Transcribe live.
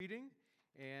reading,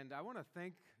 and I want to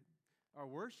thank our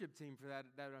worship team for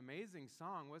that amazing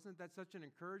song. Wasn't that such an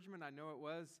encouragement? I know it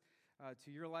was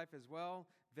to your life as well.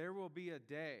 There will be a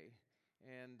day.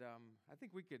 And I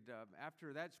think we could,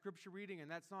 after that scripture reading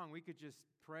and that song, we could just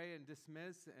pray and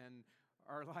dismiss, and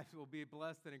our lives will be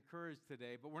blessed and encouraged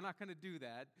today. But we're not going to do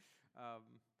that.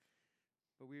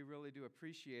 But we really do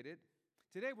appreciate it.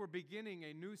 Today we're beginning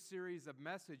a new series of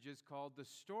messages called The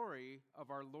Story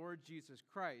of Our Lord Jesus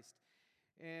Christ.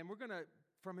 And we're going to,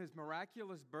 from His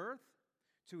miraculous birth,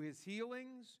 to His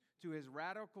healings, to His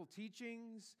radical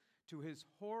teachings, to His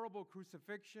horrible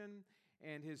crucifixion,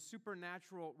 and His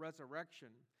supernatural resurrection.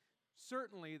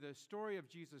 Certainly, the story of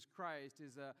Jesus Christ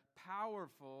is a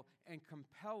powerful and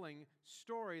compelling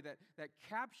story that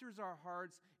captures our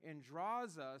hearts and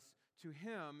draws us to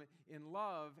Him in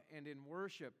love and in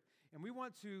worship. And we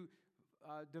want to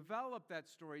develop that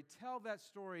story, tell that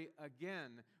story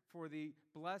again for the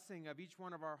blessing of each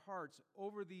one of our hearts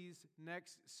over these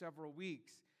next several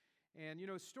weeks. And you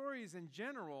know, stories in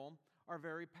general are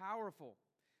very powerful.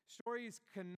 Stories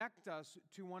connect us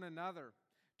to one another,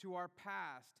 to our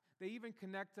past. They even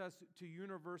connect us to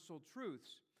universal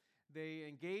truths. They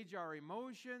engage our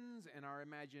emotions and our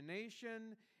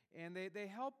imagination, and they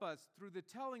help us through the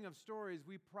telling of stories.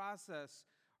 We process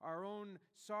our own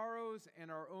sorrows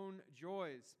and our own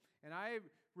joys. And I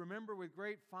remember with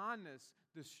great fondness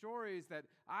the stories that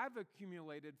I've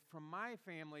accumulated from my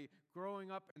family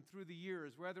growing up and through the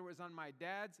years, whether it was on my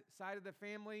dad's side of the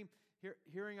family,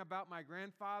 hearing about my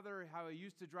grandfather, how he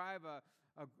used to drive a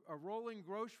rolling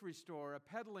grocery store, a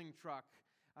peddling truck,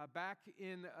 back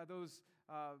in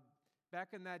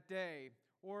that day,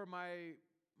 or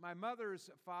my mother's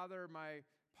father, my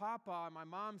Papa on my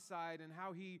mom's side, and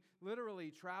how he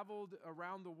literally traveled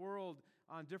around the world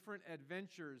on different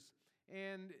adventures.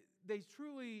 And they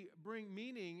truly bring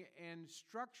meaning and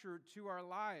structure to our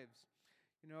lives.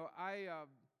 You know,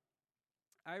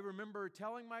 I remember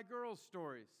telling my girls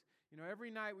stories. You know,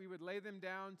 every night we would lay them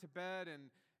down to bed,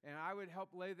 and I would help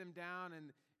lay them down,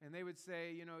 and they would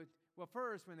say, you know, well,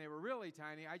 first, when they were really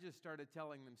tiny, I just started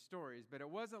telling them stories. But it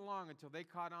wasn't long until they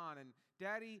caught on, and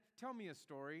Daddy, tell me a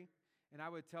story. And I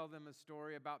would tell them a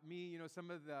story about me, you know, some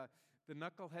of the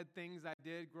knucklehead things I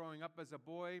did growing up as a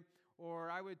boy. Or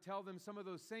I would tell them some of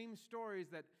those same stories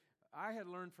that I had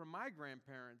learned from my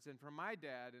grandparents and from my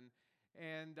dad.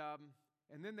 And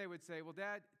then they would say, well,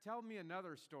 Dad, tell me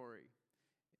another story.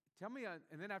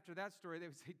 And then after that story, they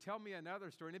would say, tell me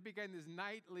another story. And it became this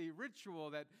nightly ritual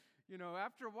that, you know,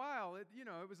 after a while, it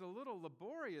was a little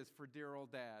laborious for dear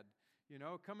old Dad. You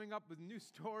know, coming up with new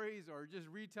stories or just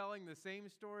retelling the same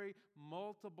story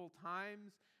multiple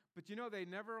times. But, you know, they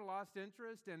never lost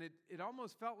interest, and it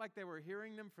almost felt like they were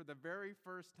hearing them for the very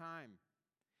first time.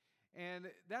 And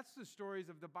that's the stories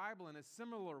of the Bible in a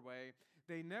similar way.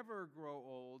 They never grow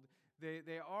old.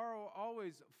 They are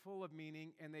always full of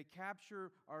meaning, and they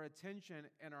capture our attention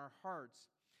and our hearts.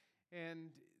 And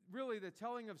really, the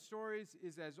telling of stories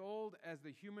is as old as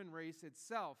the human race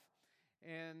itself.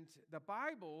 And the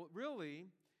Bible really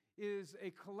is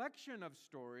a collection of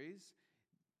stories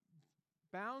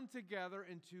bound together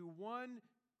into one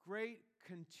great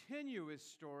continuous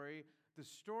story, the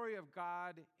story of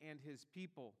God and His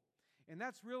people. And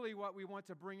that's really what we want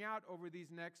to bring out over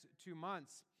these next 2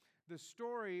 months. The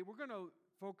story, we're going to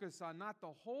focus on not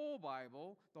the whole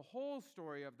Bible, the whole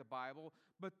story of the Bible,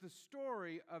 but the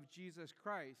story of Jesus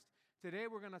Christ. Today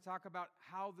we're going to talk about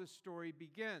how the story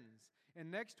begins. And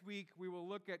next week we will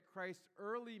look at Christ's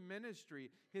early ministry,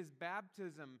 His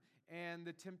baptism, and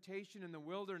the temptation in the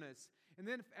wilderness. And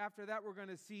then after that we're going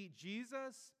to see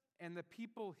Jesus and the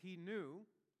people He knew.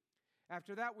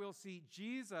 After that we'll see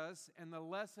Jesus and the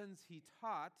lessons He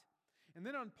taught. And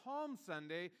then on Palm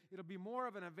Sunday, it'll be more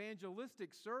of an evangelistic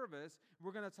service.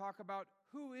 We're going to talk about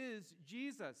who is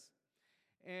Jesus.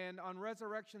 And on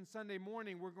Resurrection Sunday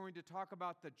morning, we're going to talk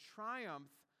about the triumph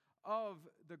of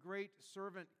the great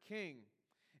servant king.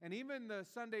 And even the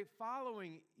Sunday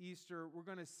following Easter, we're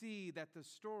going to see that the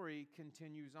story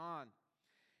continues on.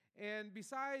 And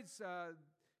besides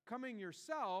coming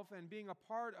yourself and being a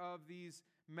part of these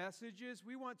messages,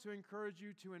 we want to encourage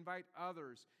you to invite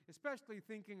others, especially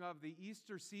thinking of the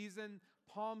Easter season,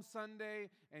 Palm Sunday,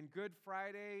 and Good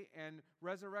Friday, and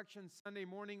Resurrection Sunday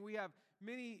morning. We have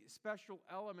many special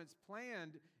elements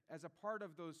planned as a part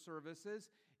of those services,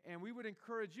 and we would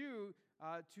encourage you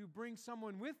to bring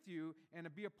someone with you and to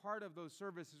be a part of those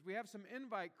services. We have some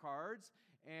invite cards,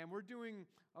 and we're doing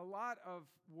a lot of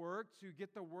work to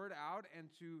get the word out and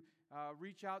to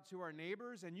reach out to our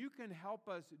neighbors, and you can help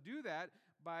us do that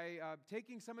by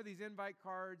taking some of these invite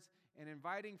cards and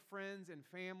inviting friends and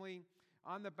family.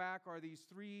 On the back are these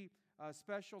 3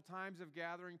 special times of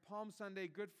gathering, Palm Sunday,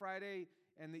 Good Friday,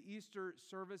 and the Easter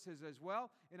services as well.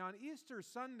 And on Easter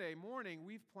Sunday morning,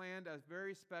 we've planned a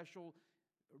very special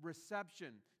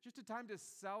reception, just a time to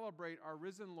celebrate our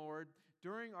risen Lord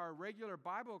during our regular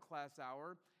Bible class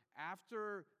hour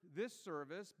after this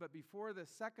service, but before the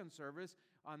second service.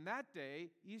 On that day,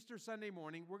 Easter Sunday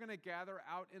morning, we're going to gather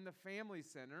out in the Family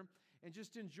Center and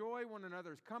just enjoy one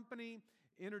another's company,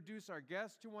 introduce our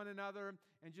guests to one another,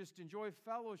 and just enjoy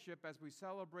fellowship as we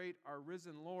celebrate our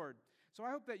risen Lord. So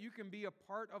I hope that you can be a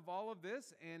part of all of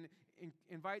this and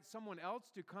invite someone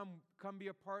else to come be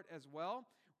a part as well.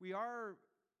 We are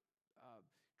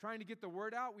trying to get the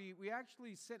word out. We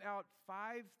actually sent out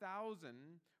 5,000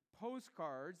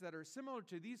 postcards that are similar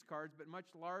to these cards but much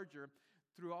larger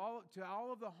to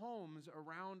all of the homes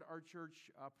around our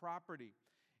church property.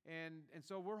 And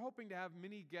so we're hoping to have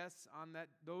many guests on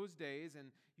those days,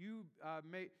 and you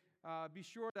may be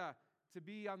sure to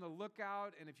be on the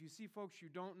lookout. And if you see folks you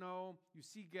don't know, you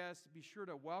see guests, be sure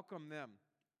to welcome them.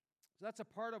 So that's a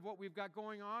part of what we've got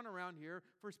going on around here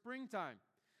for springtime.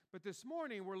 But this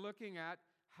morning we're looking at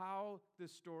how the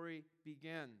story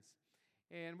begins.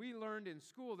 And we learned in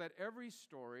school that every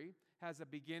story has a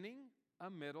beginning, a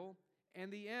middle,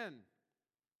 and the end.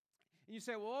 And you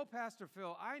say, well, Pastor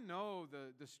Phil, I know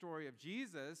the story of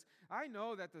Jesus. I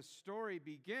know that the story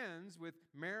begins with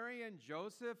Mary and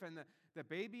Joseph and the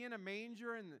baby in a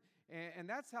manger, and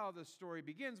that's how the story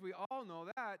begins. We all know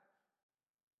that.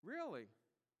 Really?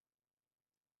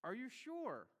 Are you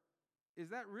sure? Is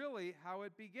that really how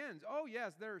it begins? Oh,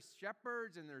 yes, there's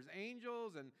shepherds and there's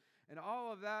angels and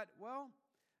all of that. Well,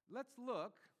 let's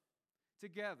look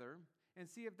together and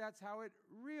see if that's how it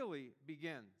really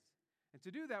begins. And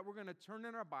to do that, we're going to turn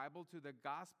in our Bible to the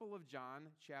Gospel of John,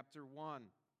 chapter 1.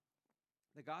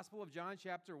 The Gospel of John,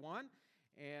 chapter 1.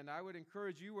 And I would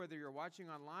encourage you, whether you're watching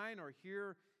online or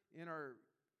here in our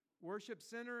worship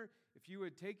center, if you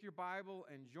would take your Bible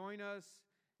and join us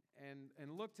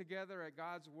and look together at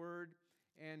God's Word.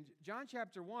 And John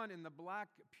chapter 1 in the black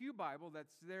pew Bible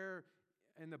that's there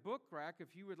in the book rack,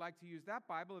 if you would like to use that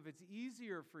Bible, if it's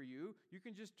easier for you, you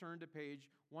can just turn to page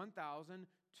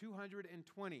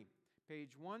 1220.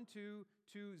 Page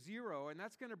 1220, and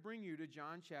that's going to bring you to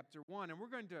John chapter 1. And we're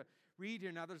going to read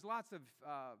here. Now, there's lots of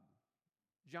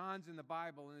Johns in the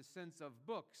Bible in the sense of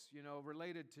books,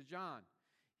 related to John.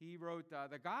 He wrote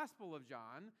the Gospel of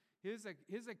John, his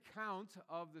account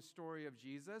of the story of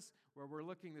Jesus, where we're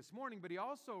looking this morning, but he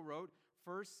also wrote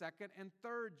 1st, 2nd, and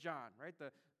 3rd John, right?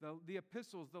 The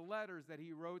epistles, the letters that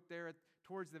he wrote there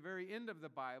towards the very end of the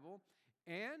Bible.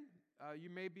 And you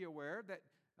may be aware that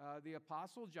the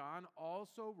Apostle John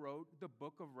also wrote the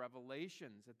book of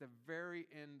Revelations at the very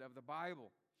end of the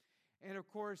Bible. And of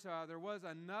course, there was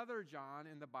another John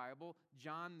in the Bible,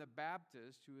 John the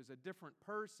Baptist, who is a different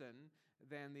person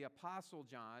than the Apostle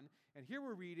John. And here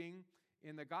we're reading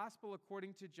in the Gospel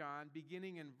according to John,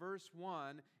 beginning in verse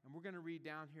 1, and we're going to read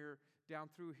down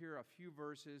through here a few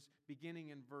verses, beginning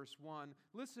in verse 1.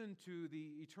 Listen to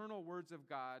the eternal words of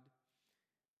God,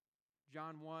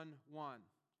 John 1:1.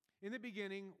 In the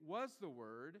beginning was the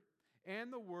Word,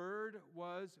 and the Word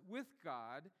was with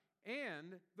God,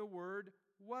 and the Word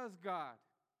was God.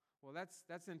 Well,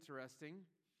 that's interesting.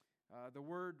 The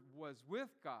Word was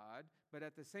with God, but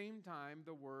at the same time,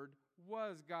 the Word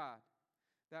was God.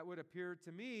 That would appear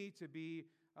to me to be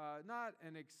not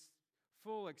an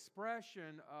full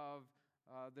expression of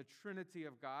the Trinity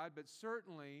of God, but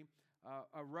certainly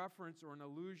a reference or an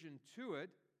allusion to it.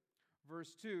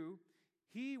 Verse 2,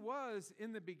 He was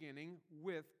in the beginning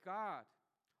with God.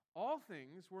 All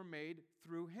things were made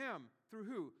through Him. Through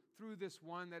who? Through this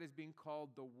one that is being called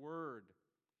the Word.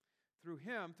 Through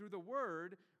Him, through the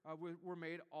Word, were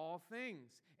made all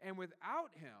things. And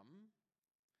without Him,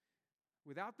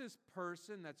 without this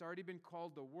person that's already been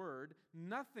called the Word,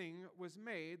 nothing was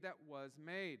made that was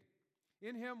made.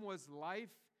 In Him was life,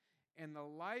 and the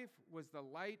life was the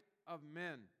light of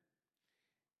men.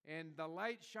 And the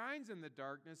light shines in the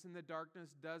darkness, and the darkness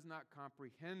does not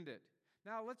comprehend it.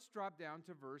 Now let's drop down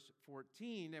to verse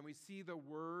 14, and we see the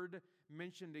Word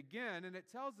mentioned again, and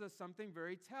it tells us something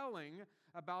very telling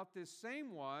about this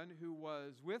same one who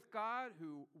was with God,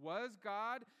 who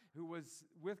was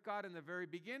with God in the very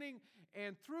beginning,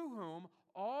 and through whom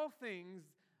all things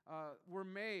were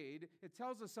made. It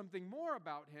tells us something more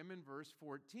about Him in verse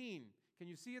 14. Can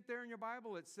you see it there in your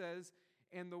Bible? It says,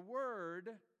 and the Word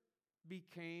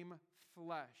became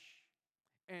flesh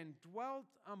and dwelt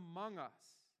among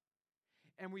us.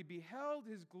 And we beheld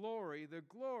His glory, the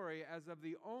glory as of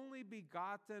the only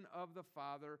begotten of the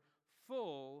Father,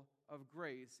 full of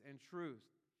grace and truth.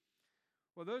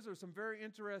 Well, those are some very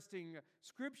interesting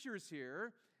scriptures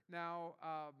here. Now,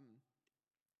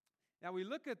 now we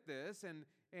look at this and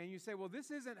you say, well,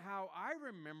 this isn't how I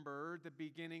remember the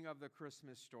beginning of the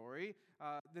Christmas story.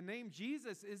 The name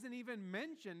Jesus isn't even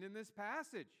mentioned in this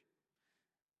passage.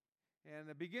 And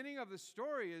the beginning of the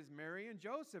story is Mary and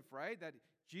Joseph, right? That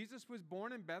Jesus was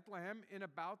born in Bethlehem in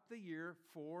about the year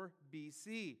 4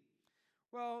 BC.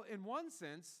 Well, in one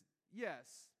sense,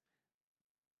 yes.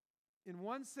 In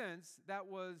one sense, that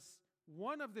was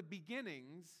one of the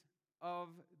beginnings of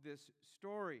this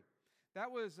story.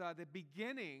 That was the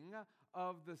beginning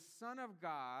of the Son of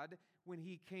God when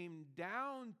he came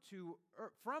down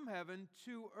from heaven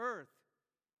to earth.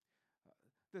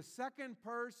 The second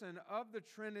person of the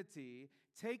Trinity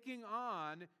taking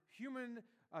on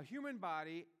a human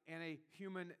body and a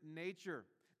human nature.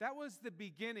 That was the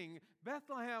beginning.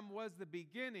 Bethlehem was the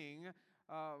beginning,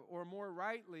 or more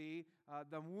rightly,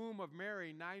 the womb of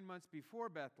Mary 9 months before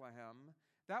Bethlehem.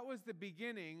 That was the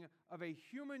beginning of a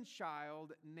human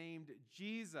child named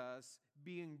Jesus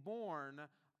being born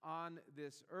on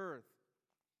this earth.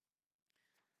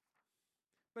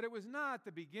 But it was not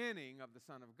the beginning of the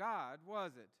Son of God,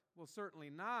 was it? Well, certainly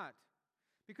not.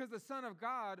 Because the Son of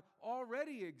God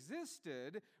already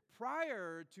existed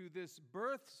prior to this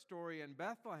birth story in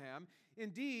Bethlehem.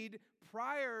 Indeed,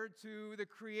 prior to the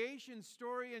creation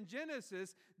story in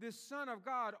Genesis, this Son of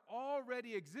God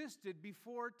already existed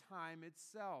before time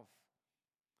itself.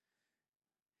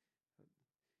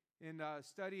 In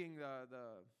studying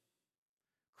the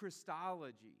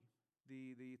Christology,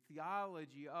 the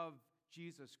theology of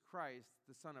Jesus Christ,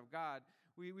 the Son of God,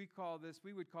 we would call this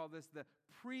the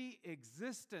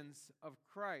pre-existence of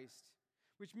Christ,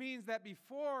 which means that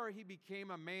before he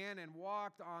became a man and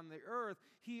walked on the earth,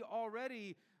 he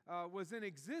already was in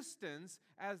existence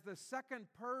as the second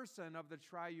person of the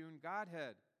triune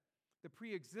Godhead, the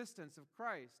pre-existence of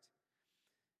Christ.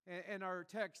 And our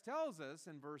text tells us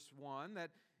in verse 1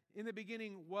 that in the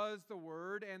beginning was the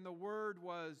Word, and the Word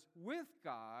was with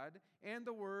God, and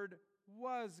the Word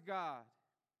was God.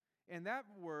 And that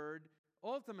Word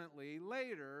ultimately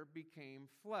later became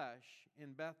flesh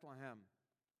in Bethlehem.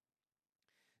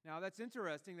 Now that's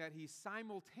interesting that he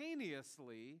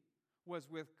simultaneously was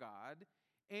with God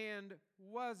and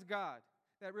was God.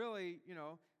 That really,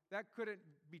 that couldn't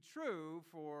be true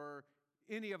for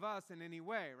any of us in any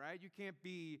way, right? You can't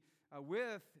be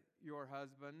with your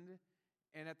husband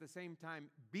and at the same time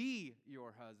be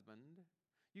your husband.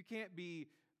 You can't be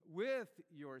with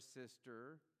your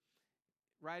sister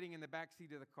riding in the back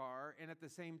seat of the car and at the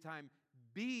same time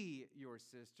be your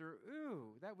sister.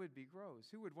 Ooh, that would be gross.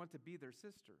 Who would want to be their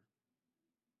sister?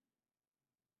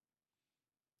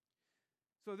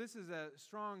 So this is a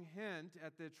strong hint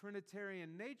at the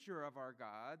Trinitarian nature of our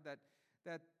God,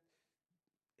 that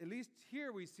at least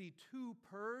here we see two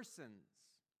persons,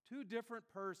 two different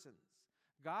persons,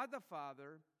 God the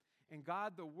Father and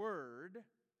God the Word,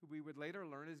 who we would later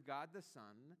learn is God the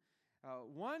Son.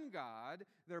 One God,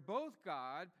 they're both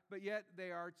God, but yet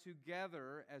they are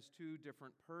together as two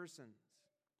different persons.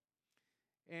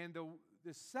 And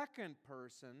the second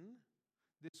person,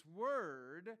 this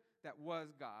Word that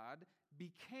was God,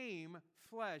 became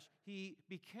flesh. He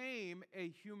became a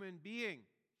human being.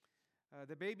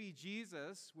 The baby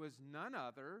Jesus was none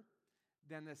other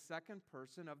than the second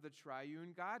person of the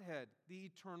triune Godhead, the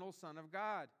eternal Son of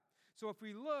God. So if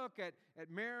we look at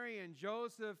Mary and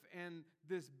Joseph and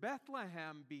this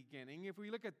Bethlehem beginning, if we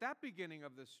look at that beginning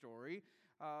of the story,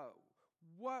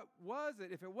 what was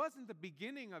it? If it wasn't the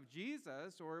beginning of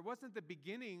Jesus, or it wasn't the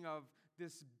beginning of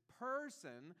this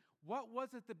person, what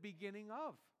was it the beginning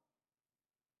of?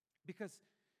 Because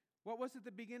what was it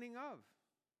the beginning of?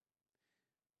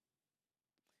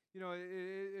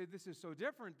 This is so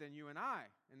different than you and I,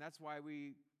 and that's why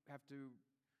we have to,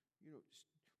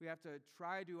 we have to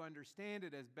try to understand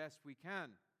it as best we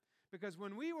can. Because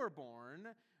when we were born,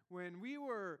 when we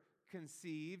were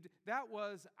conceived, that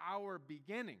was our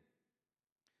beginning.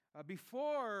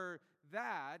 Before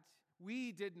that,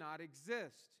 we did not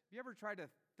exist. Have you ever tried to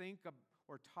think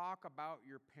or talk about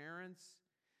your parents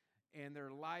and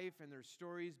their life and their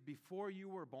stories before you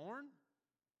were born?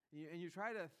 And you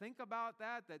try to think about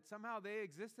that somehow they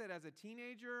existed as a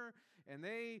teenager and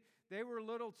they were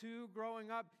little too growing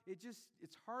up.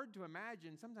 It's hard to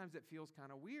imagine. Sometimes it feels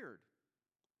kind of weird.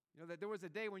 That there was a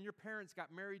day when your parents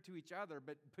got married to each other,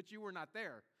 but you were not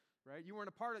there, right? You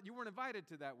weren't invited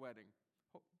to that wedding,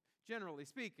 generally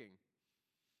speaking.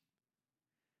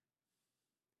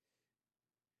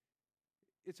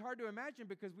 It's hard to imagine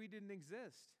because we didn't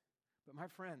exist. But my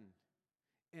friend,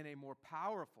 in a more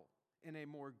powerful, in a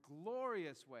more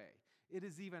glorious way, it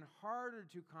is even harder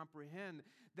to comprehend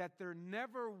that there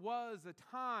never was a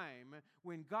time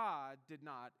when God did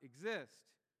not exist.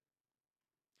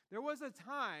 There was a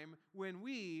time when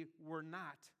we were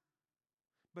not,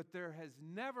 but there has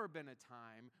never been a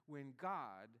time when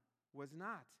God was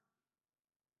not.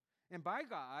 And by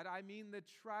God, I mean the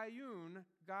triune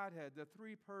Godhead, the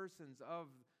three persons of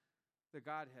the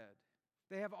Godhead.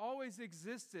 They have always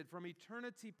existed from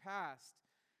eternity past.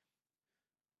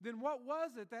 Then what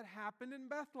was it that happened in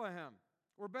Bethlehem?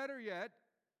 Or better yet,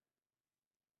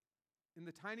 in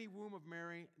the tiny womb of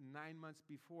Mary 9 months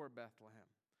before Bethlehem?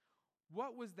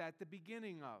 What was that the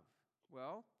beginning of?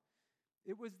 Well,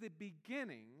 it was the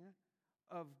beginning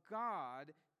of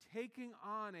God taking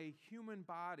on a human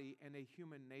body and a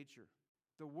human nature.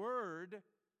 The Word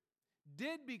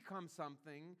did become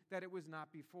something that it was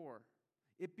not before.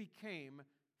 It became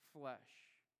flesh.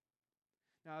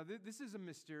 Now, this is a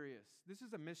mystery,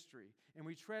 and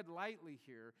we tread lightly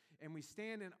here, and we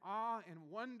stand in awe and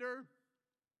wonder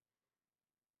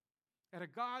at a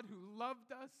God who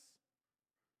loved us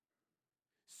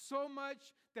so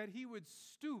much that he would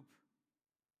stoop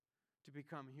to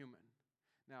become human.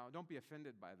 Now, don't be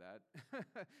offended by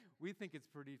that. We think it's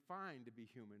pretty fine to be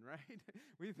human, right?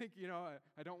 We think,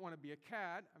 I don't want to be a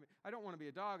cat. I don't want to be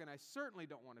a dog, and I certainly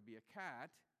don't want to be a cat,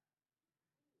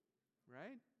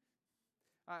 right?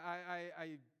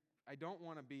 I don't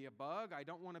want to be a bug. I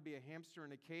don't want to be a hamster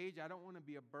in a cage. I don't want to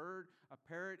be a bird, a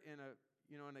parrot in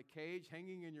a cage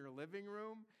hanging in your living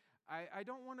room. I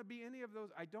don't want to be any of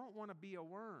those. I don't want to be a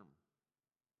worm.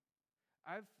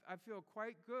 I feel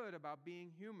quite good about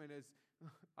being human, as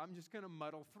I'm just going to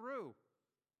muddle through.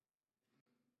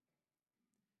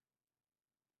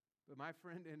 But my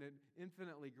friend, in an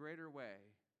infinitely greater way,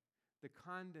 the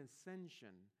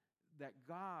condescension that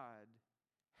God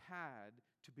had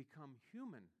to become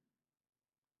human.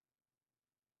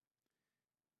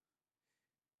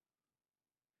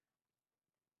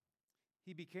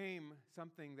 He became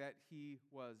something that he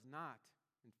was not.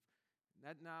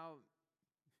 And now,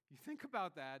 you think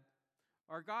about that.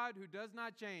 Our God who does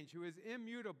not change, who is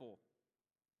immutable,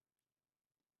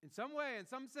 in some way, in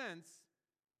some sense,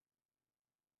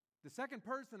 the second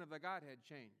person of the Godhead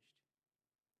changed.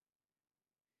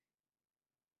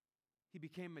 He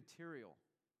became material.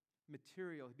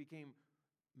 He became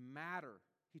matter.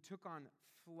 He took on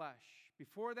flesh.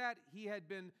 Before that, he had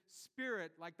been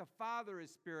spirit, like the Father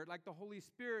is spirit, like the Holy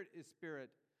Spirit is spirit.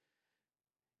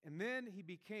 And then he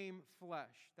became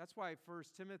flesh. That's why 1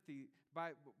 Timothy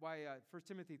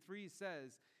 3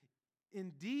 says,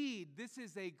 "Indeed, this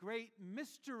is a great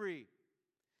mystery.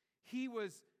 He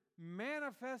was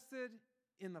manifested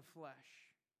in the flesh."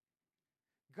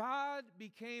 God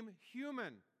became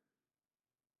human.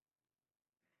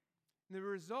 The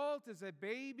result is a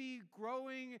baby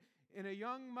growing in a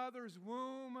young mother's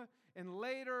womb and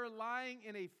later lying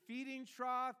in a feeding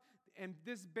trough. And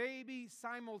this baby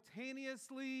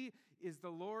simultaneously is the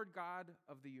Lord God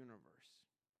of the universe.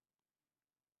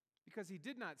 Because he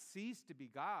did not cease to be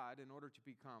God in order to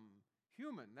become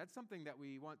human. That's something that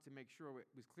we want to make sure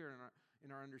was clear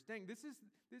in our understanding. This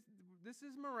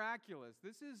is miraculous.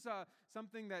 This is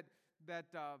something that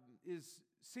is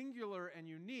singular and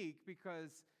unique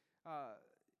because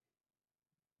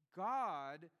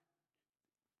God,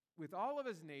 with all of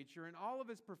his nature and all of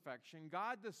his perfection,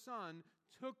 God the Son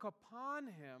took upon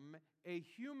him a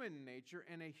human nature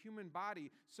and a human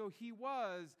body. So he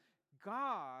was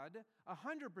God,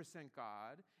 100%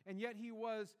 God, and yet he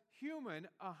was human,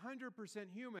 100%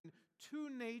 human, two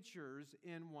natures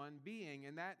in one being,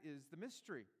 and that is the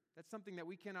mystery. That's something that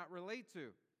we cannot relate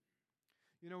to.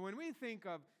 When we think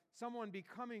of someone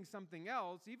becoming something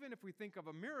else, even if we think of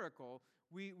a miracle,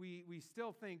 we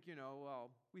still think,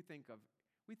 we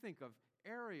think of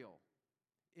Ariel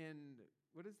in,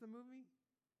 what is the movie?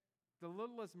 The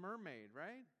Littlest Mermaid,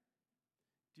 right?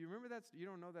 Do you remember that? You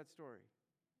don't know that story.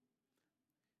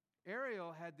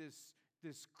 Ariel had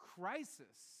this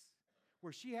crisis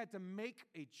where she had to make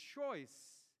a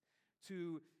choice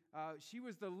to, she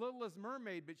was the littlest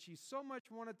mermaid, but she so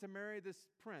much wanted to marry this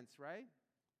prince, right?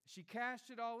 She cashed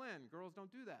it all in. Girls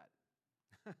don't do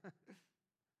that.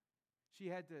 She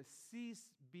had to cease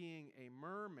being a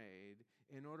mermaid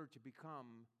in order to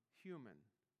become human.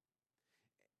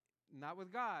 Not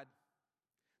with God.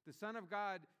 The Son of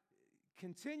God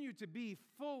continued to be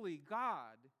fully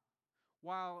God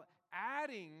while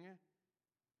adding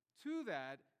to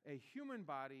that a human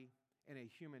body and a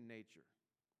human nature.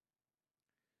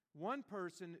 One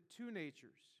person, two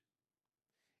natures.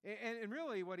 And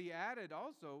really what he added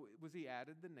also was he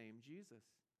added the name Jesus.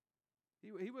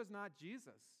 He was not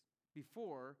Jesus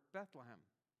before Bethlehem.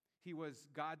 He was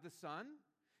God the Son.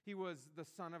 He was the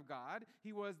Son of God.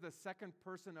 He was the second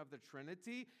person of the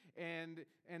Trinity, and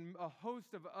a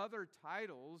host of other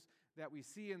titles that we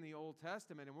see in the Old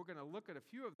Testament. And we're going to look at a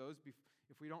few of those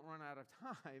if we don't run out of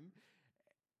time.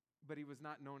 But he was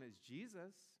not known as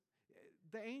Jesus.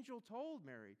 The angel told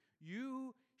Mary,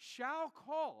 "You shall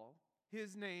call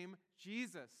his name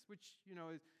Jesus," which,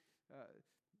 is,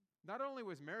 not only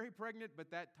was Mary pregnant,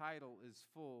 but that title is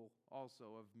full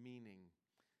also of meaning.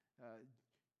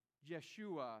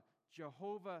 Yeshua,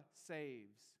 Jehovah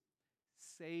saves,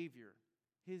 Savior.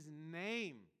 His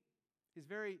name, his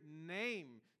very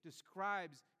name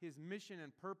describes his mission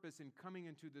and purpose in coming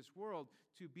into this world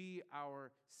to be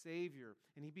our Savior.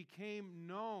 And he became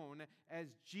known as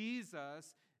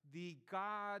Jesus, the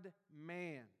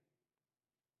God-man.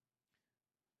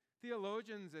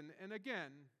 Theologians, and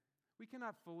again, we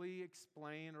cannot fully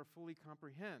explain or fully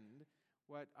comprehend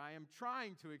what I am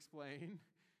trying to explain,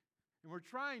 and we're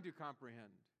trying to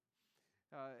comprehend.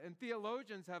 And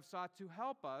theologians have sought to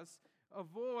help us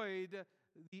avoid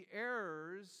the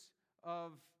errors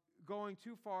of going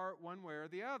too far one way or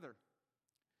the other.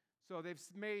 So they've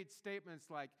made statements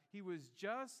like, he was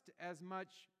just as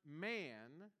much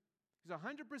man, he's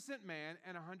 100% man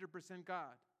and 100%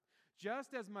 God.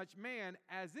 Just as much man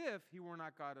as if he were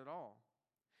not God at all.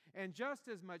 And just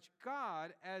as much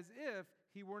God as if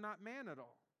he were not man at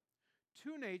all.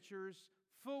 Two natures,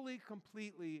 fully,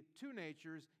 completely, two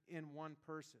natures in one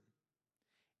person.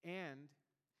 And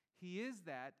he is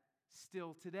that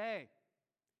still today.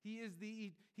 He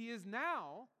is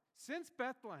now, since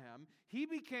Bethlehem, he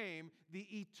became the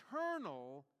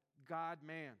eternal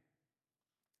God-man.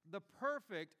 The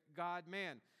perfect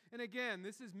God-man. And again,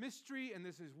 this is mystery, and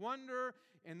this is wonder,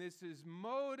 and this is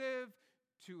motive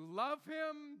to love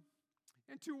him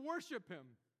and to worship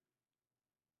him.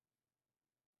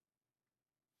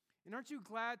 And aren't you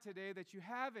glad today that you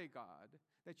have a God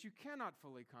that you cannot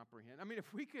fully comprehend? I mean,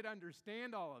 if we could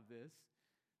understand all of this,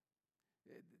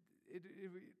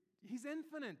 he's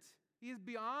infinite. He is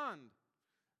beyond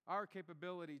our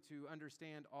capability to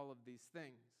understand all of these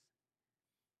things.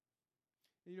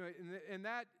 In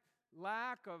that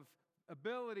lack of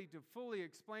ability to fully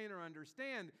explain or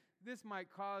understand, this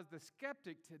might cause the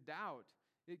skeptic to doubt.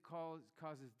 It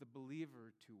causes the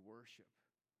believer to worship.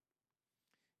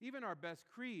 Even our best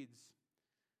creeds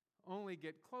only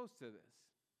get close to this.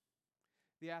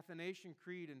 The Athanasian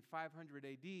Creed in 500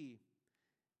 AD,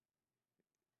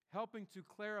 helping to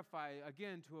clarify,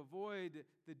 again, to avoid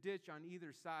the ditch on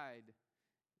either side,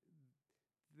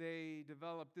 they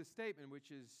developed this statement,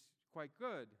 which is quite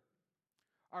good.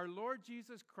 Our Lord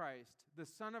Jesus Christ, the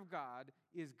Son of God,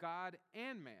 is God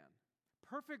and man,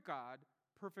 perfect God,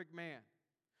 perfect man,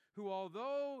 who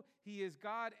although he is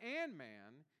God and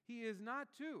man, he is not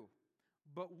two,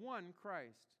 but one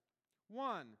Christ.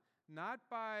 One, not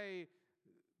by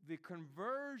the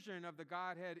conversion of the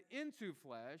Godhead into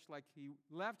flesh, like he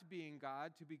left being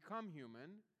God to become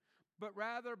human, but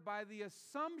rather by the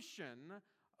assumption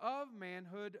of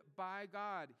manhood by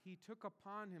God. He took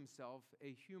upon himself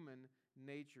a human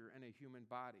nature and a human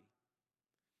body.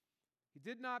 He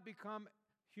did not become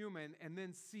human and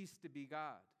then cease to be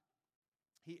God.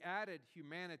 He added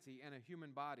humanity and a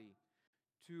human body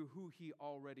to who he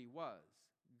already was,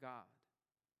 God.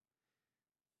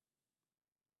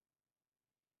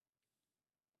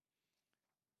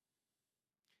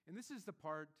 And this is the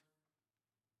part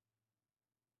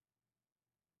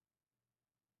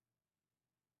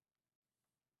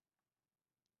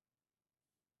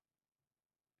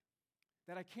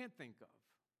that I can't think of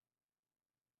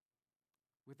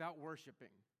without worshiping.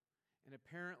 And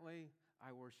apparently,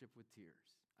 I worship with tears.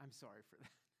 I'm sorry for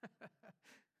that.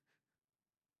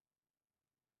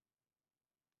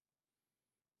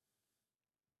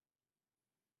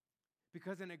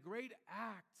 Because in a great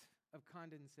act of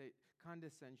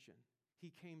condescension,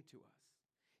 he came to us.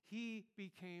 He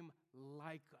became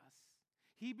like us.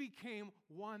 He became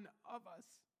one of us.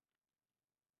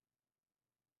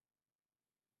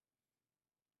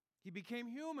 He became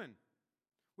human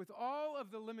with all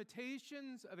of the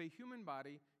limitations of a human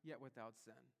body, yet without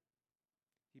sin.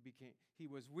 He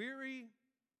was weary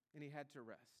and he had to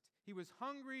rest. He was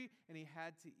hungry and he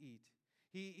had to eat.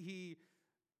 He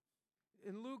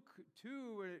in Luke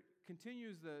 2, where it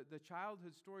continues the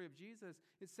childhood story of Jesus,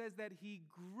 it says that he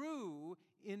grew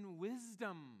in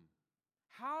wisdom.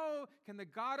 How can the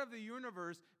God of the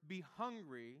universe be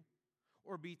hungry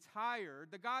or be tired,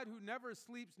 the God who never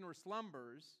sleeps nor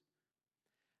slumbers?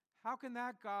 How can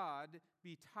that God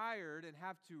be tired and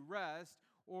have to rest?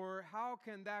 Or how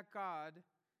can that God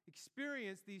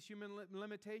experience these human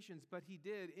limitations? But he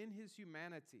did in his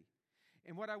humanity.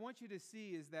 And what I want you to see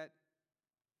is that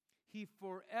He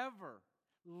forever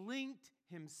linked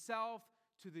himself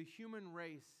to the human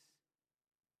race.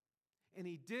 And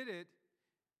he did it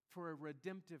for a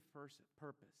redemptive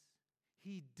purpose.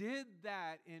 He did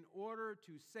that in order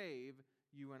to save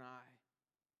you and I.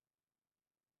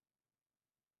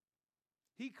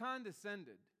 He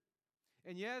condescended.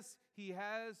 And yes, he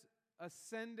has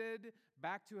ascended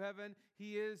back to heaven.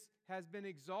 He has been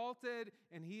exalted,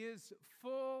 and he is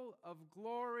full of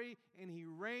glory, and he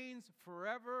reigns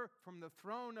forever from the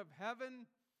throne of heaven.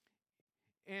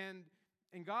 And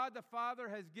God the Father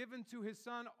has given to his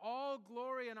Son all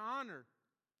glory and honor.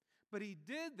 But he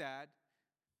did that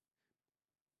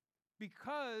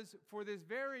because, for this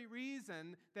very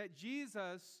reason, that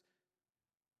Jesus,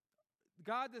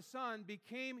 God the Son,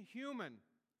 became human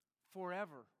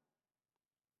forever.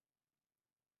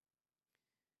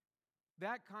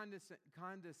 That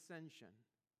condescension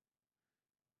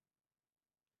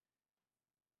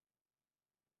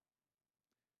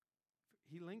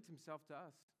he linked himself to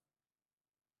us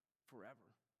forever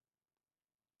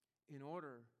in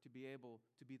order to be able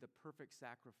to be the perfect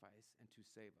sacrifice and to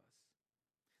save us.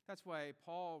 That's why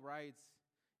Paul writes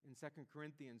in 2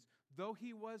 Corinthians, though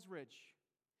he was rich,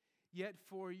 yet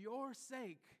for your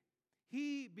sake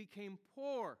he became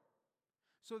poor,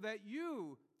 so that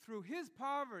you, through his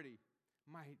poverty,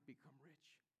 might become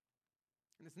rich.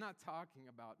 And it's not talking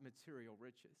about material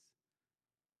riches.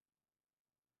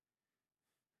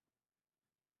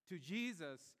 To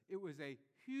Jesus, it was a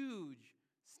huge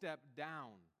step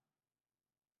down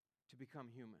to become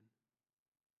human.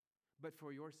 But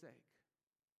for your sake,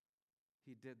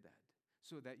 he did that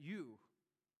so that you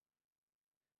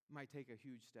might take a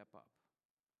huge step up.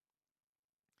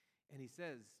 And he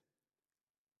said,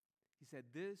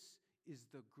 this is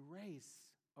the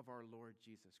grace of our Lord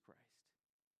Jesus Christ.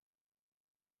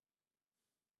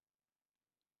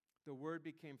 The Word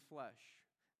became flesh.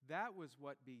 That was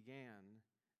what began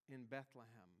in Bethlehem,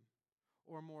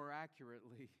 or more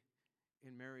accurately,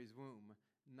 in Mary's womb,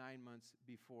 9 months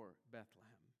before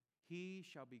Bethlehem. He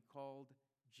shall be called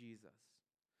Jesus.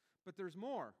 But there's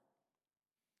more.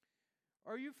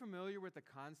 Are you familiar with the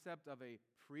concept of a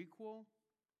prequel?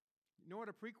 You know what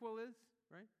a prequel is,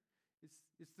 right?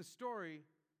 It's the story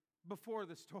before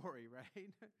the story, right?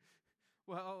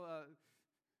 Well,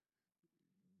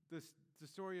 the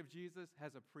story of Jesus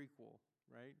has a prequel,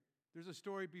 right? There's a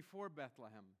story before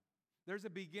Bethlehem. There's a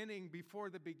beginning before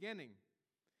the beginning.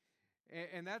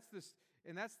 And that's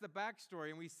the backstory.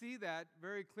 And we see that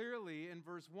very clearly in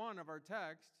verse 1 of our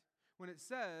text when it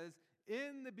says,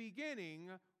 in the beginning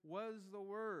was the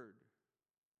Word.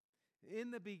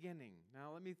 In the beginning.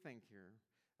 Now let me think here.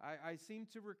 I seem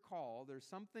to recall there's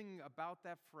something about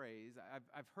that phrase.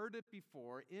 I've heard it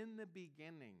before. In the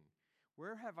beginning.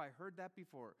 Where have I heard that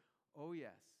before? Oh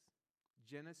yes.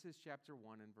 Genesis chapter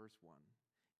 1 and verse 1.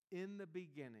 In the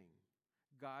beginning,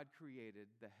 God created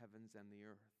the heavens and the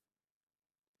earth.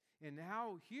 And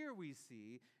now here we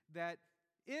see that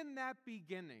in that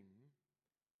beginning,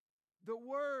 the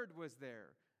Word was there.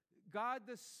 God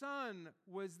the Son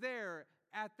was there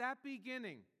at that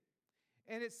beginning.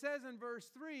 And it says in verse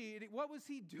 3, what was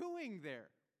he doing there?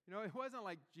 You know, it wasn't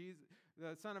like Jesus,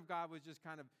 the Son of God was just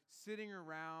kind of sitting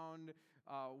around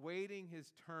waiting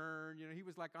his turn. You know, he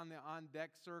was like on the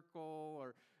on-deck circle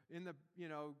or in the,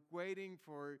 waiting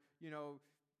for,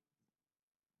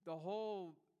 the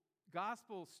whole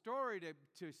gospel story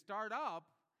to start up.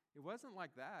 It wasn't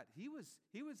like that. He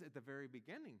was at the very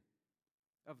beginning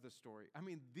of the story. I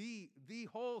mean, the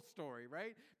whole story,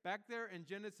 right? Back there in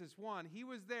Genesis 1, he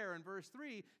was there, and verse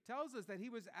 3 tells us that he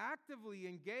was actively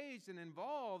engaged and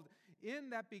involved in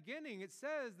that beginning. It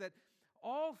says that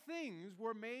all things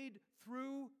were made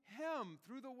through him,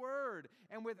 through the Word,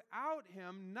 and without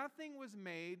him nothing was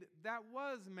made that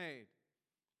was made.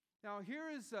 Now, here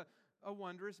is a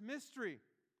wondrous mystery,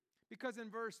 because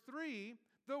in verse 3,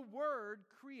 the Word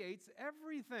creates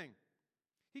everything.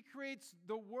 He creates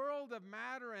the world of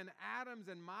matter and atoms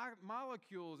and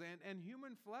molecules and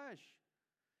human flesh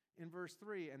in verse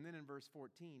 3. And then in verse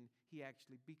 14, he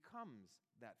actually becomes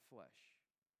that flesh.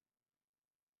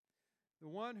 The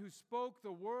one who spoke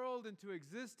the world into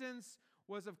existence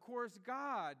was, of course,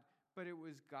 God, but it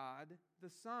was God the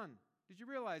Son. Did you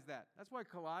realize that? That's why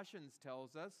Colossians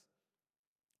tells us,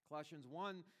 Colossians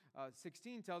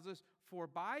 1:16 tells us, for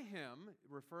by him,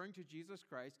 referring to Jesus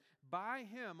Christ, by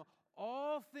him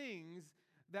all things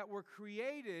that were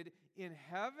created in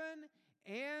heaven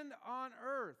and on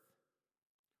earth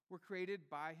were created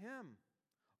by him.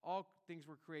 All things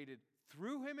were created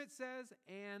through him, it says,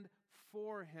 and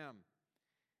for him.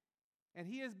 And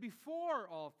he is before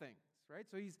all things, right?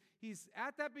 So he's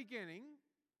at that beginning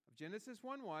of Genesis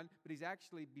 1:1, but he's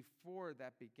actually before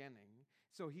that beginning.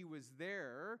 So he was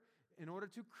there in order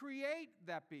to create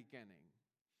that beginning.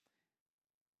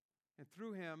 And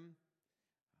through him,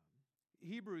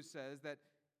 Hebrews says that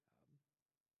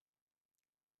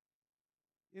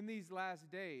in these last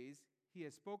days, he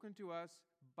has spoken to us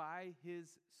by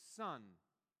his Son,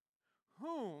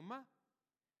 whom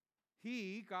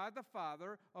he, God the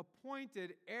Father,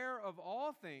 appointed heir of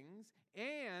all things,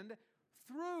 and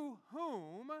through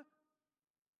whom,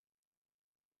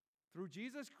 through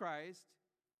Jesus Christ,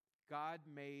 God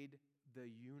made the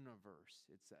universe,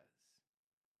 it says.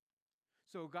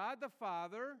 So God the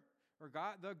Father, or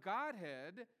God, the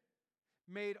Godhead,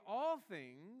 made all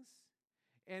things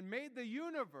and made the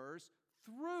universe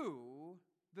through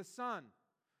the Son.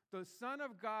 The Son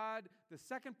of God, the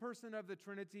second person of the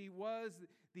Trinity, was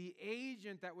the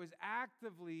agent that was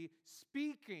actively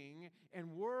speaking,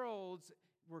 and worlds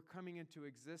were coming into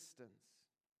existence.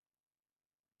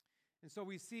 And so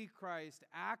we see Christ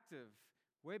active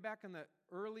way back in the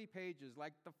early pages,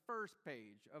 like the first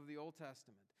page of the Old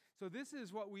Testament. So this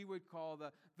is what we would call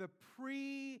the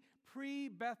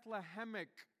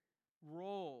pre-Bethlehemic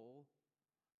role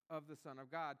of the Son of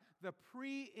God, the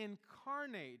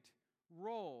pre-incarnate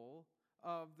role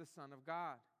of the Son of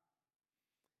God.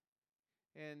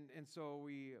 And so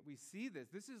we see this.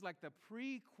 This is like the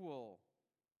prequel.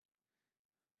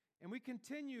 And we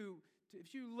continue,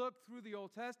 if you look through the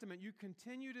Old Testament, you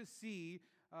continue to see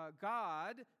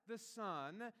God, the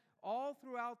Son, all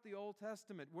throughout the Old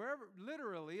Testament. Wherever,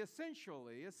 literally,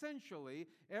 essentially,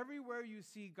 everywhere you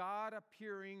see God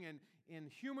appearing in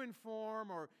human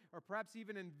form or perhaps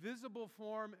even in visible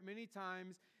form many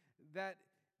times, that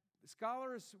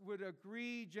scholars would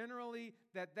agree generally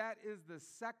that that is the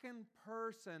second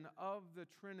person of the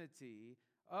Trinity,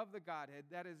 of the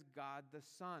Godhead. That is God the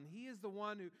Son. He is the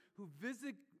one who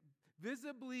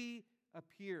visibly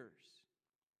appears,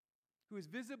 who is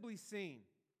visibly seen.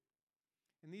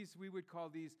 And these, we would call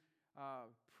these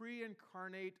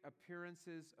pre-incarnate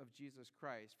appearances of Jesus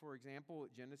Christ. For example,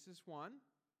 Genesis 1.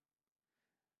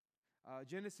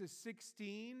 Genesis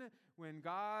 16, when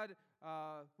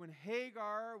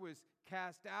Hagar was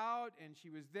cast out and she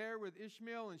was there with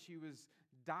Ishmael and she was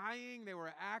dying, they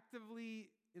were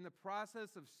actively in the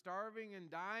process of starving and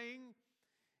dying,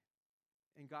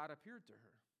 and God appeared to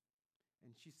her.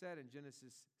 And she said in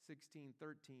Genesis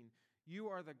 16:13, "You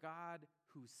are the God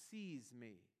who sees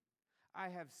me. I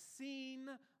have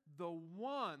seen the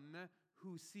one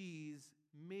who sees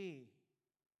me."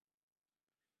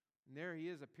 And there he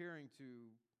is appearing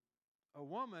to a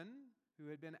woman who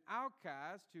had been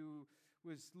outcast, who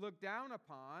was looked down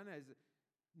upon as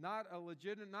not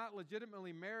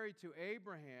legitimately married to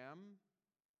Abraham.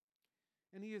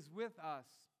 And he is with us.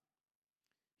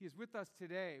 He is with us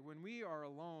today when we are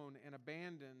alone and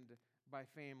abandoned by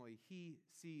family. He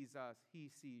sees us. He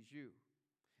sees you.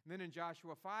 And then in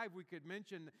Joshua 5, we could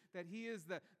mention that he is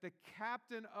the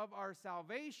captain of our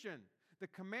salvation, the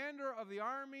commander of the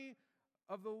army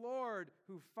of the Lord,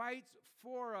 who fights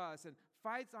for us and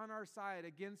fights on our side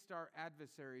against our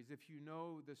adversaries. If you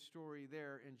know the story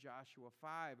there in Joshua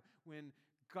 5, when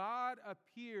God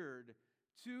appeared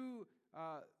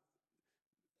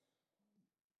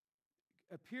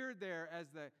there as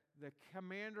the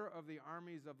commander of the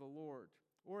armies of the Lord.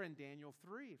 Or in Daniel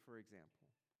 3, for example.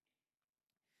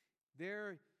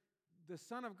 There, the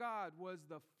Son of God was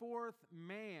the fourth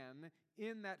man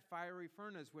in that fiery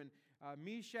furnace when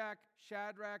Meshach,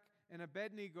 Shadrach, and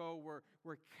Abednego were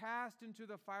cast into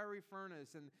the fiery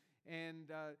furnace,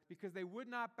 and because they would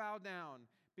not bow down,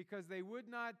 because they would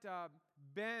not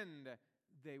bend,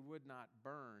 they would not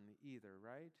burn either,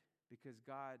 right? Because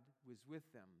God was with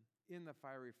them in the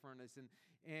fiery furnace.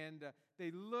 And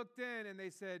they looked in and they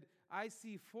said, "I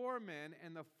see four men,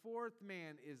 and the fourth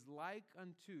man is like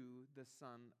unto the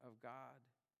Son of God."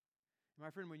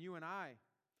 My friend, when you and I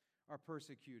are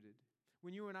persecuted,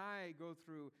 when you and I go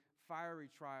through fiery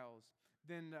trials,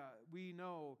 then we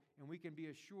know and we can be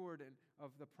assured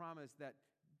of the promise that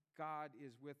God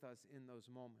is with us in those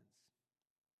moments.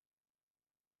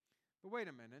 But wait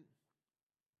a minute.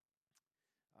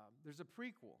 There's a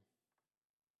prequel.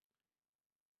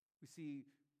 We see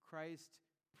Christ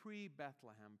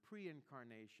pre-Bethlehem,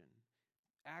 pre-incarnation,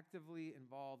 actively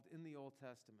involved in the Old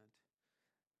Testament.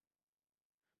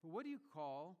 But what do you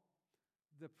call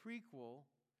the prequel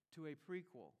to a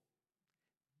prequel?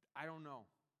 I don't know.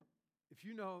 If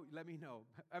you know, let me know.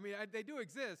 I mean, they do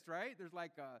exist, right? There's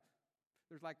like a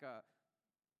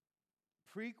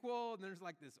prequel, and there's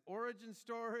like this origin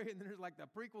story, and there's like the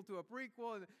prequel to a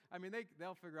prequel. And, I mean,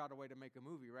 they'll figure out a way to make a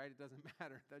movie, right? It doesn't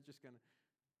matter. They're just going to...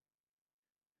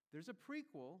 There's a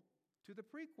prequel to the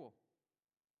prequel.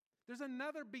 There's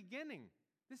another beginning.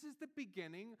 This is the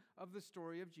beginning of the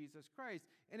story of Jesus Christ.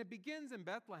 And it begins in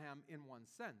Bethlehem in one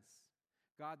sense.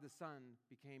 God the Son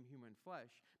became human flesh.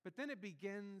 But then it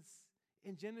begins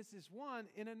in Genesis 1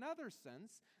 in another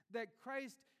sense, that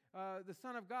Christ, the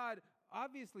Son of God,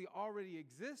 obviously already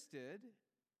existed.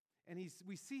 And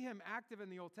we see him active in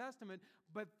the Old Testament.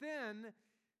 But then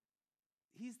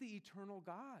he's the eternal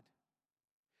God.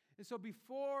 And so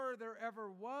before there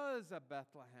ever was a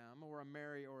Bethlehem or a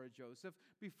Mary or a Joseph,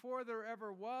 before there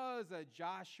ever was a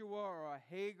Joshua or a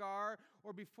Hagar,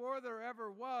 or before there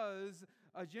ever was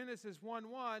a Genesis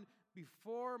 1:1,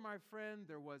 before, my friend,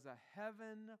 there was a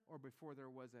heaven, or before there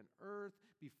was an earth,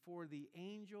 before the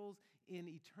angels, in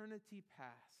eternity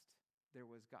past, there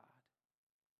was God.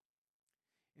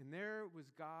 And there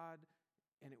was God,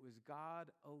 and it was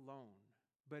God alone.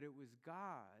 But it was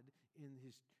God in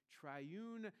his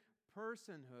triune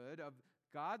personhood of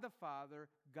God the Father,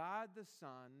 God the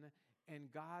Son,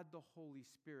 and God the Holy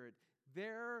Spirit.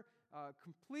 They're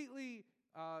completely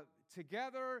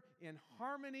together in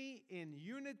harmony, in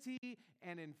unity,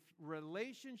 and in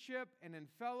relationship, and in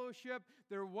fellowship.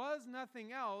 There was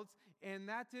nothing else, and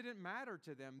that didn't matter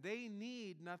to them. They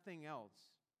need nothing else.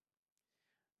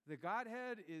 The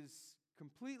Godhead is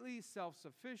completely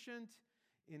self-sufficient,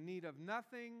 in need of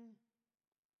nothing,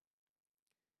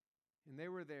 and they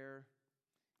were there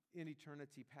in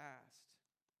eternity past.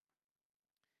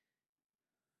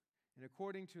 And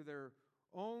according to their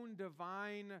own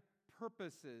divine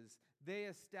purposes, they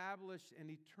established an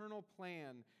eternal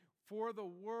plan for the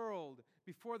world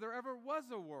before there ever was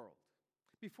a world,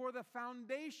 before the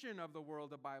foundation of the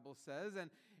world, the Bible says.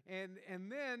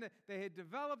 And then they had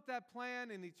developed that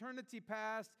plan in eternity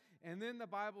past. And then the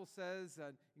Bible says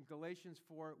in Galatians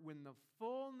 4, when the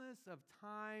fullness of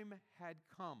time had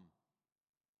come,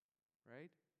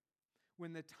 right?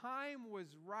 When the time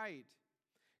was right,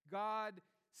 God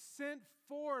sent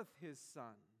forth his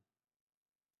Son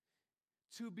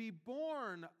to be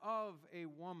born of a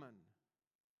woman,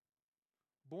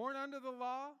 born under the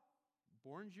law,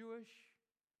 born Jewish,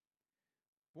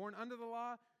 born under the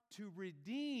law, to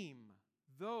redeem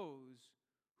those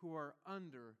who are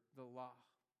under the law.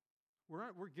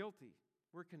 We're guilty.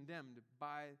 We're condemned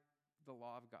by the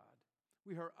law of God.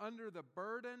 We are under the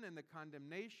burden and the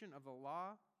condemnation of the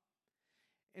law.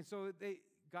 And so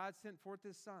God sent forth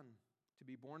his Son to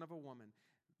be born of a woman,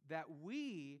 that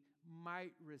we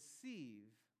might receive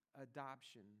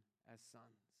adoption as sons.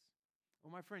 Oh,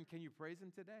 my friend, can you praise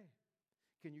him today?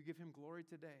 Can you give him glory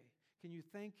today? Can you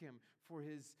thank him for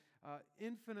his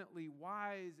infinitely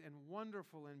wise and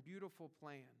wonderful and beautiful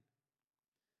plan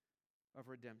of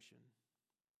redemption?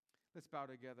 Let's bow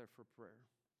together for prayer.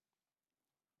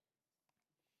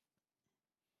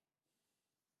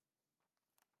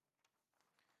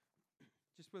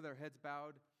 Just with our heads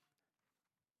bowed.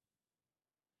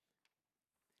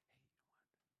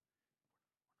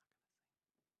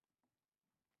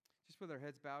 Just with our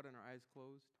heads bowed and our eyes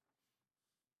closed.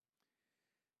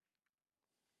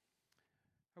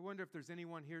 I wonder if there's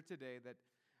anyone here today that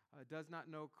does not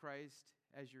know Christ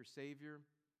as your Savior.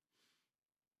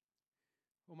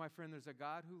 Oh, my friend, there's a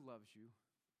God who loves you,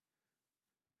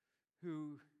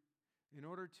 who, in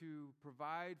order to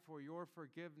provide for your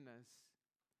forgiveness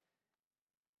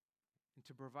and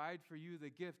to provide for you the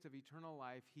gift of eternal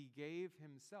life, he gave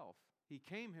himself. He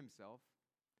came himself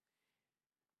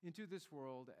into this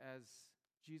world as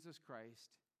Jesus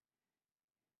Christ,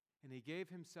 and he gave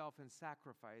himself in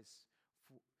sacrifice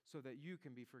so that you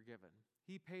can be forgiven.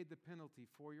 He paid the penalty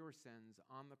for your sins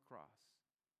on the cross.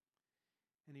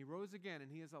 And he rose again, and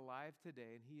he is alive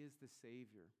today, and he is the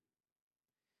Savior.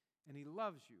 And he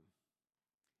loves you,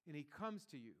 and he comes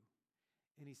to you,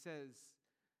 and he says,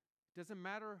 it doesn't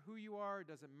matter who you are, it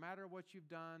doesn't matter what you've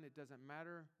done, it doesn't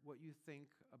matter what you think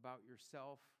about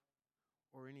yourself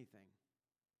or anything.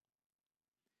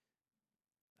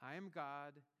 I am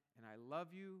God, and I love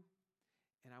you,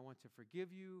 and I want to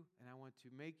forgive you, and I want to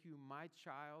make you my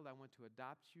child. I want to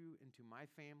adopt you into my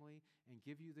family and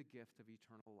give you the gift of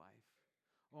eternal life.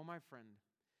 Oh, my friend,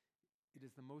 it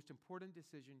is the most important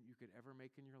decision you could ever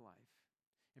make in your life.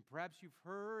 And perhaps you've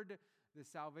heard the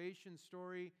salvation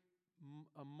story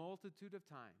a multitude of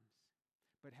times,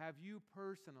 but have you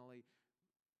personally,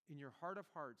 in your heart of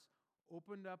hearts,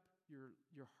 opened up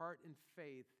your heart in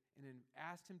faith and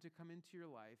asked him to come into your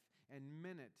life and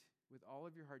meant it with all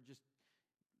of your heart? Just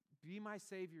be my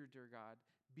Savior, dear God.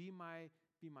 Be my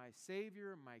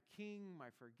Savior, my King, my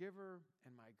Forgiver,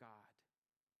 and my God.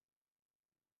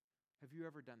 Have you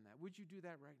ever done that? Would you do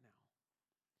that right now?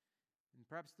 And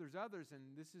perhaps there's others,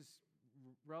 and this is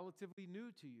relatively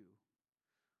new to you.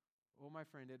 Oh, my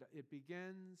friend, it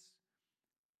begins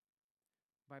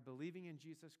by believing in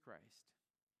Jesus Christ,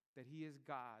 that he is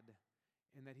God,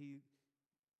 and that he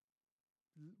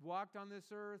walked on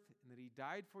this earth, and that he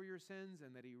died for your sins,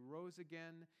 and that he rose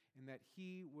again, and that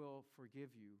he will forgive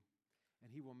you,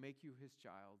 and he will make you his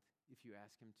child if you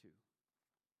ask him to.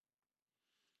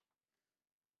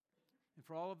 And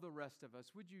for all of the rest of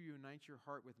us, would you unite your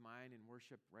heart with mine in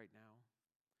worship right now?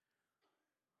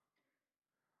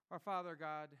 Our Father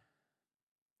God,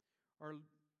 our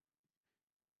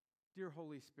dear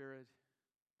Holy Spirit,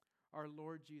 our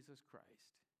Lord Jesus Christ,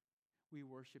 we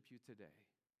worship you today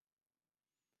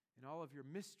in all of your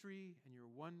mystery and your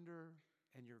wonder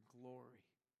and your glory.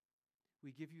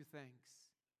 We give you thanks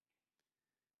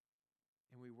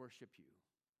and we worship you.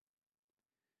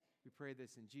 We pray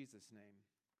this in Jesus' name.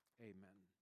 Amen.